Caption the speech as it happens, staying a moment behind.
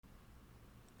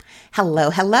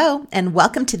Hello, and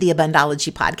welcome to the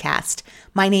Abundology Podcast.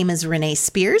 My name is Renee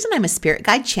Spears, and I'm a spirit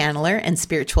guide channeler and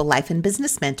spiritual life and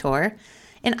business mentor.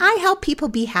 And I help people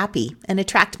be happy and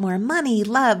attract more money,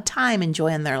 love, time, and joy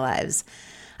in their lives.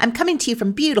 I'm coming to you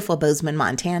from beautiful Bozeman,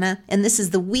 Montana, and this is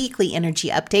the weekly energy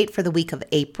update for the week of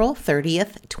April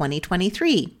 30th,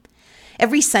 2023.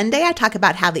 Every Sunday, I talk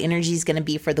about how the energy is going to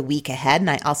be for the week ahead, and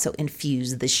I also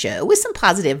infuse the show with some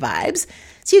positive vibes,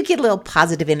 so you get a little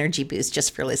positive energy boost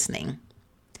just for listening.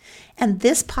 And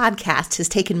this podcast has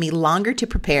taken me longer to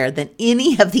prepare than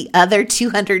any of the other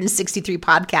 263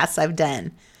 podcasts I've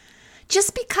done,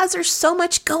 just because there's so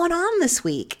much going on this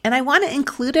week, and I want to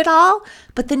include it all,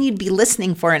 but then you'd be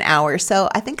listening for an hour, so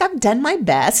I think I've done my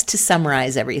best to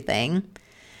summarize everything.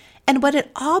 And what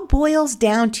it all boils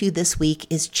down to this week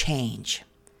is change.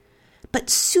 But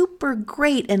super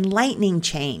great enlightening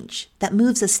change that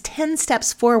moves us 10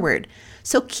 steps forward.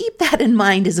 So keep that in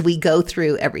mind as we go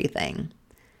through everything.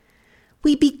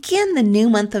 We begin the new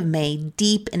month of May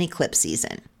deep in eclipse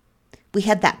season. We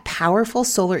had that powerful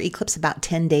solar eclipse about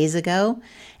 10 days ago.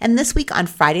 And this week on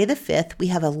Friday the 5th, we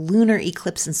have a lunar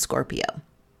eclipse in Scorpio.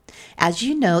 As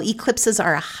you know, eclipses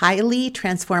are a highly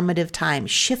transformative time,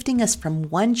 shifting us from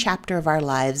one chapter of our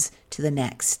lives to the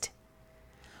next.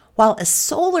 While a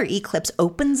solar eclipse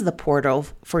opens the portal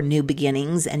for new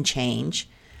beginnings and change,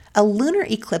 a lunar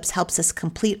eclipse helps us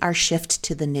complete our shift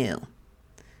to the new.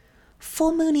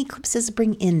 Full moon eclipses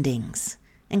bring endings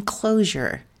and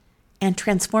closure and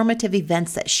transformative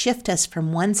events that shift us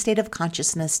from one state of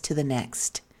consciousness to the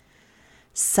next.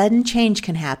 Sudden change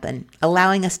can happen,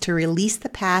 allowing us to release the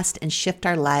past and shift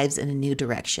our lives in a new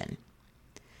direction.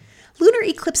 Lunar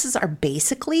eclipses are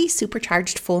basically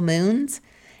supercharged full moons,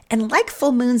 and like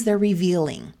full moons, they're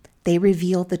revealing. They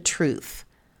reveal the truth,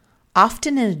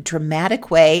 often in a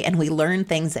dramatic way, and we learn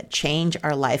things that change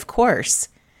our life course.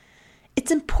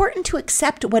 It's important to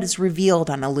accept what is revealed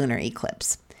on a lunar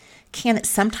eclipse. Can it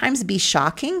sometimes be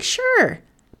shocking? Sure,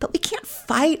 but we can't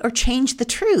fight or change the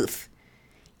truth.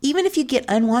 Even if you get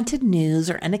unwanted news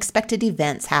or unexpected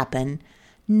events happen,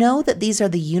 know that these are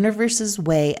the universe's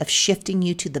way of shifting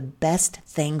you to the best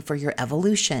thing for your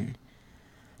evolution.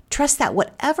 Trust that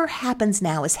whatever happens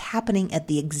now is happening at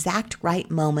the exact right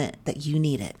moment that you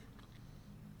need it.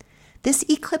 This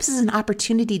eclipse is an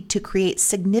opportunity to create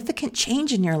significant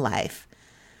change in your life.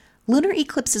 Lunar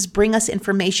eclipses bring us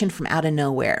information from out of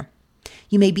nowhere.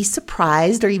 You may be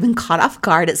surprised or even caught off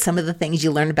guard at some of the things you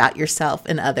learn about yourself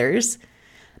and others.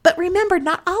 But remember,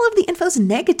 not all of the info is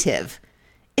negative.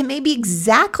 It may be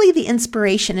exactly the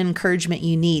inspiration and encouragement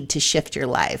you need to shift your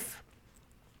life.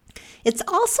 It's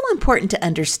also important to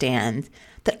understand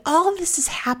that all of this is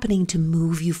happening to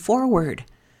move you forward.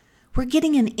 We're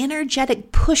getting an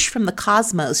energetic push from the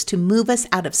cosmos to move us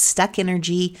out of stuck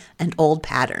energy and old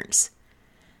patterns.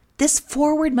 This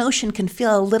forward motion can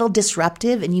feel a little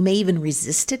disruptive, and you may even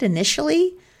resist it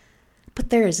initially. But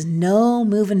there is no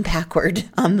moving backward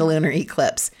on the lunar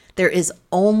eclipse. There is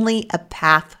only a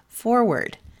path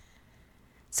forward.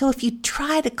 So if you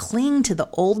try to cling to the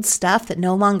old stuff that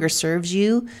no longer serves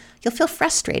you, you'll feel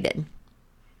frustrated.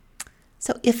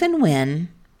 So if and when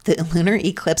the lunar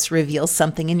eclipse reveals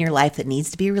something in your life that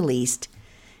needs to be released,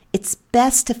 it's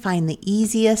best to find the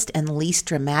easiest and least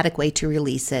dramatic way to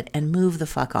release it and move the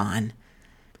fuck on.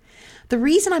 The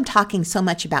reason I'm talking so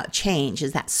much about change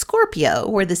is that Scorpio,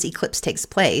 where this eclipse takes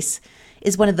place,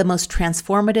 is one of the most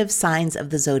transformative signs of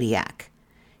the zodiac.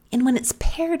 And when it's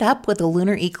paired up with a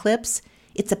lunar eclipse,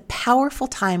 it's a powerful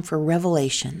time for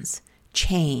revelations,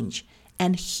 change,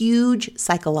 and huge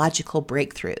psychological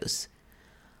breakthroughs.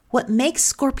 What makes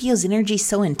Scorpio's energy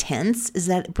so intense is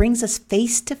that it brings us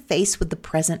face to face with the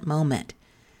present moment.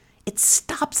 It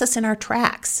stops us in our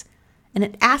tracks, and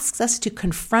it asks us to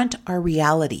confront our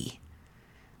reality.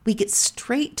 We get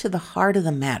straight to the heart of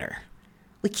the matter.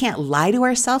 We can't lie to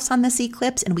ourselves on this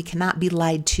eclipse, and we cannot be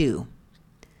lied to.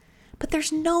 But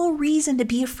there's no reason to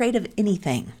be afraid of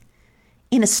anything.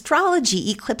 In astrology,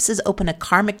 eclipses open a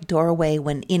karmic doorway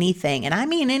when anything, and I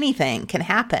mean anything, can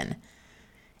happen.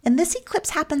 And this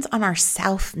eclipse happens on our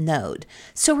south node.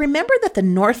 So remember that the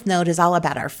north node is all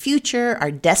about our future,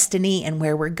 our destiny, and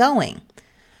where we're going,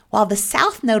 while the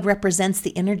south node represents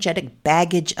the energetic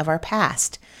baggage of our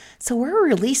past. So we're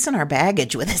releasing our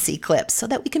baggage with this eclipse so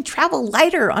that we can travel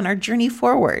lighter on our journey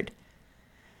forward.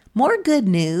 More good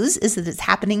news is that it's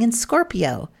happening in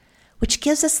Scorpio, which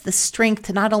gives us the strength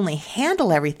to not only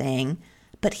handle everything,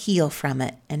 but heal from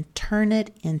it and turn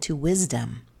it into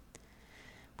wisdom.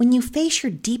 When you face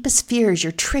your deepest fears,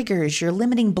 your triggers, your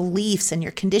limiting beliefs, and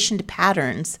your conditioned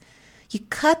patterns, you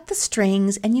cut the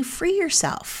strings and you free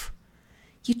yourself.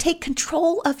 You take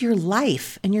control of your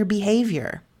life and your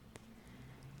behavior.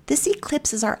 This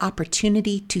eclipse is our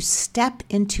opportunity to step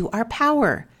into our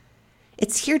power.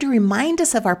 It's here to remind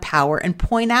us of our power and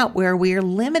point out where we are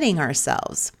limiting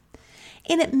ourselves.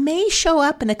 And it may show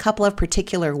up in a couple of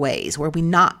particular ways where we're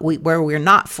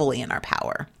not fully in our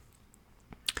power.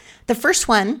 The first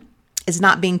one is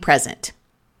not being present.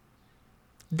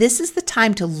 This is the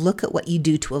time to look at what you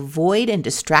do to avoid and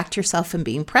distract yourself from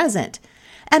being present.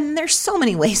 And there's so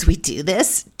many ways we do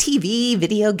this: TV,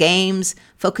 video games,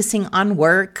 focusing on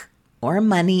work or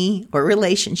money or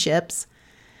relationships.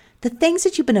 The things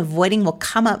that you've been avoiding will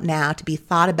come up now to be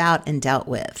thought about and dealt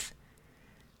with.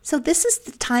 So this is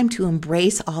the time to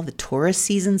embrace all the tourist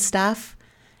season stuff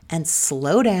and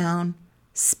slow down,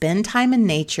 spend time in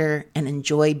nature, and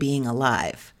enjoy being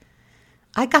alive.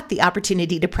 I got the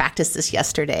opportunity to practice this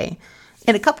yesterday.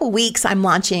 In a couple weeks, I'm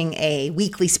launching a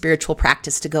weekly spiritual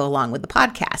practice to go along with the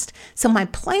podcast. So my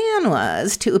plan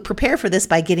was to prepare for this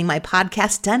by getting my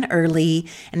podcast done early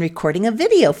and recording a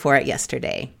video for it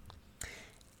yesterday.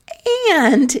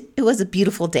 And it was a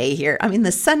beautiful day here. I mean,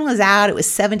 the sun was out. It was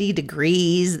 70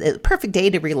 degrees, the perfect day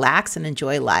to relax and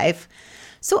enjoy life.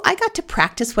 So I got to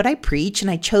practice what I preach, and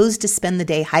I chose to spend the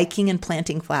day hiking and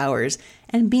planting flowers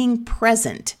and being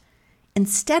present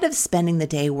instead of spending the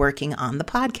day working on the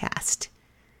podcast.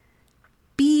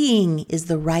 Being is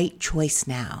the right choice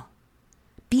now.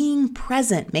 Being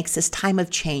present makes this time of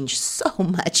change so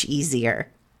much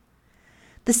easier.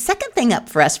 The second thing up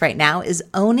for us right now is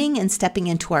owning and stepping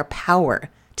into our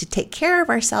power to take care of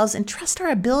ourselves and trust our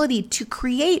ability to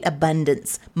create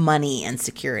abundance, money, and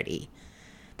security.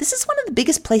 This is one of the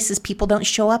biggest places people don't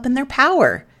show up in their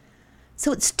power.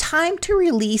 So it's time to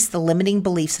release the limiting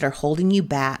beliefs that are holding you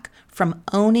back from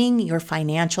owning your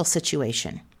financial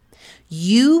situation.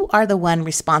 You are the one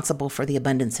responsible for the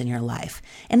abundance in your life,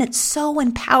 and it's so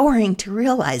empowering to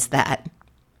realize that.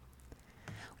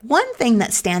 One thing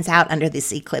that stands out under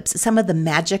this eclipse is some of the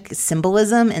magic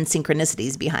symbolism and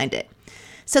synchronicities behind it.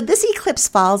 So this eclipse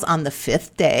falls on the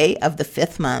 5th day of the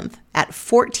 5th month at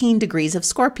 14 degrees of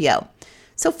Scorpio.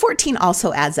 So 14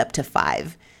 also adds up to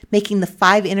 5, making the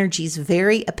 5 energies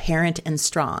very apparent and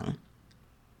strong.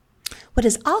 What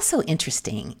is also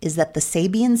interesting is that the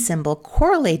Sabian symbol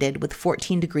correlated with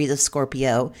 14 degrees of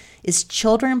Scorpio is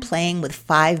children playing with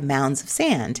 5 mounds of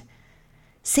sand.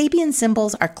 Sabian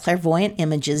symbols are clairvoyant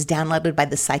images downloaded by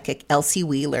the psychic Elsie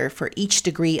Wheeler for each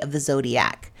degree of the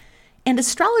zodiac. And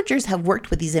astrologers have worked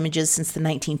with these images since the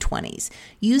 1920s,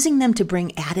 using them to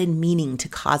bring added meaning to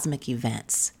cosmic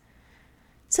events.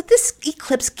 So this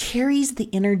eclipse carries the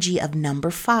energy of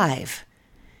number 5.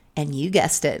 And you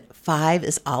guessed it, 5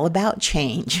 is all about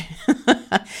change.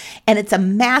 And it's a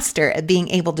master at being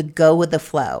able to go with the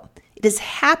flow. It is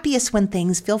happiest when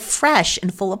things feel fresh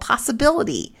and full of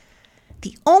possibility.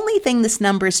 The only thing this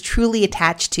number is truly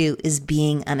attached to is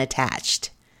being unattached.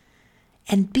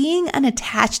 And being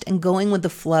unattached and going with the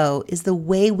flow is the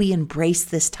way we embrace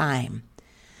this time.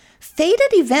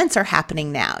 Fated events are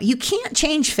happening now. You can't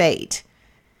change fate.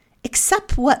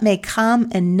 Accept what may come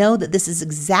and know that this is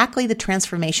exactly the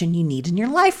transformation you need in your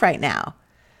life right now.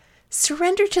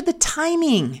 Surrender to the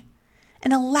timing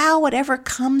and allow whatever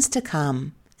comes to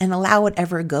come and allow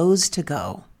whatever goes to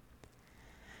go.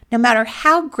 No matter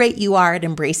how great you are at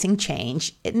embracing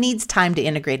change, it needs time to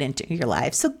integrate into your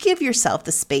life. So give yourself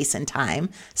the space and time.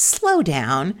 Slow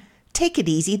down. Take it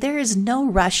easy. There is no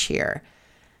rush here.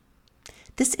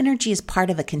 This energy is part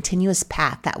of a continuous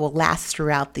path that will last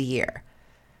throughout the year.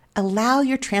 Allow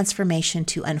your transformation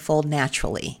to unfold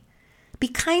naturally. Be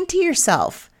kind to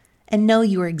yourself and know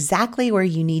you are exactly where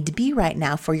you need to be right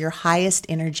now for your highest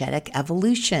energetic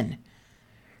evolution.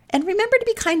 And remember to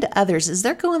be kind to others as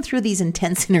they're going through these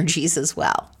intense energies as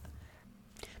well.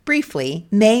 Briefly,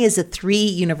 May is a 3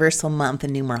 universal month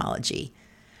in numerology.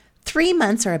 3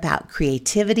 months are about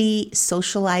creativity,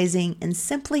 socializing, and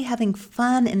simply having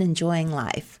fun and enjoying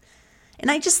life. And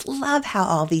I just love how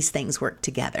all these things work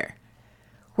together.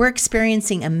 We're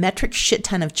experiencing a metric shit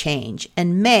ton of change,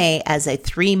 and May, as a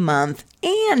 3-month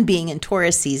and being in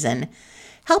Taurus season,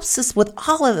 helps us with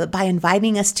all of it by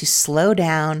inviting us to slow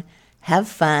down, have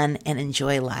fun, and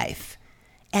enjoy life.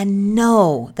 And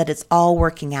know that it's all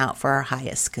working out for our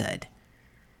highest good.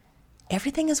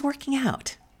 Everything is working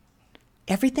out.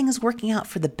 Everything is working out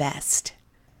for the best.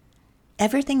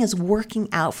 Everything is working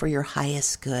out for your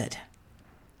highest good.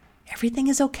 Everything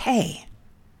is okay.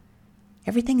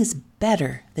 Everything is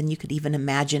better than you could even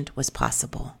imagine was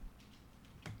possible.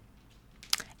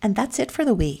 And that's it for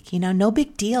the week. No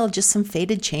big deal, just some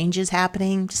fated changes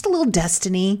happening, just a little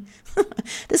destiny.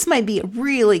 This might be a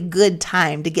really good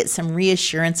time to get some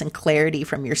reassurance and clarity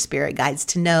from your spirit guides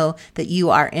to know that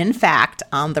you are, in fact,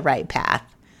 on the right path.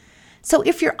 So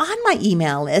if you're on my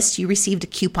email list, you received a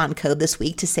coupon code this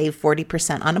week to save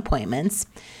 40% on appointments.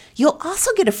 You'll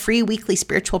also get a free weekly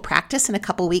spiritual practice in a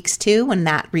couple weeks too when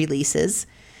that releases.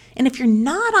 And if you're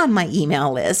not on my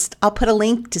email list, I'll put a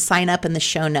link to sign up in the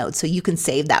show notes so you can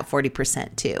save that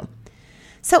 40% too.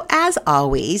 So as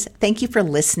always, thank you for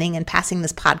listening and passing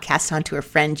this podcast on to a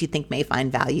friend you think may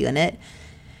find value in it.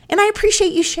 And I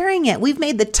appreciate you sharing it. We've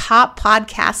made the top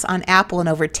podcasts on Apple in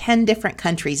over 10 different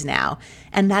countries now,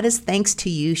 and that is thanks to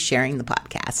you sharing the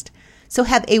podcast. So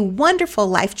have a wonderful,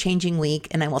 life-changing week,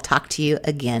 and I will talk to you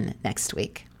again next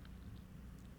week.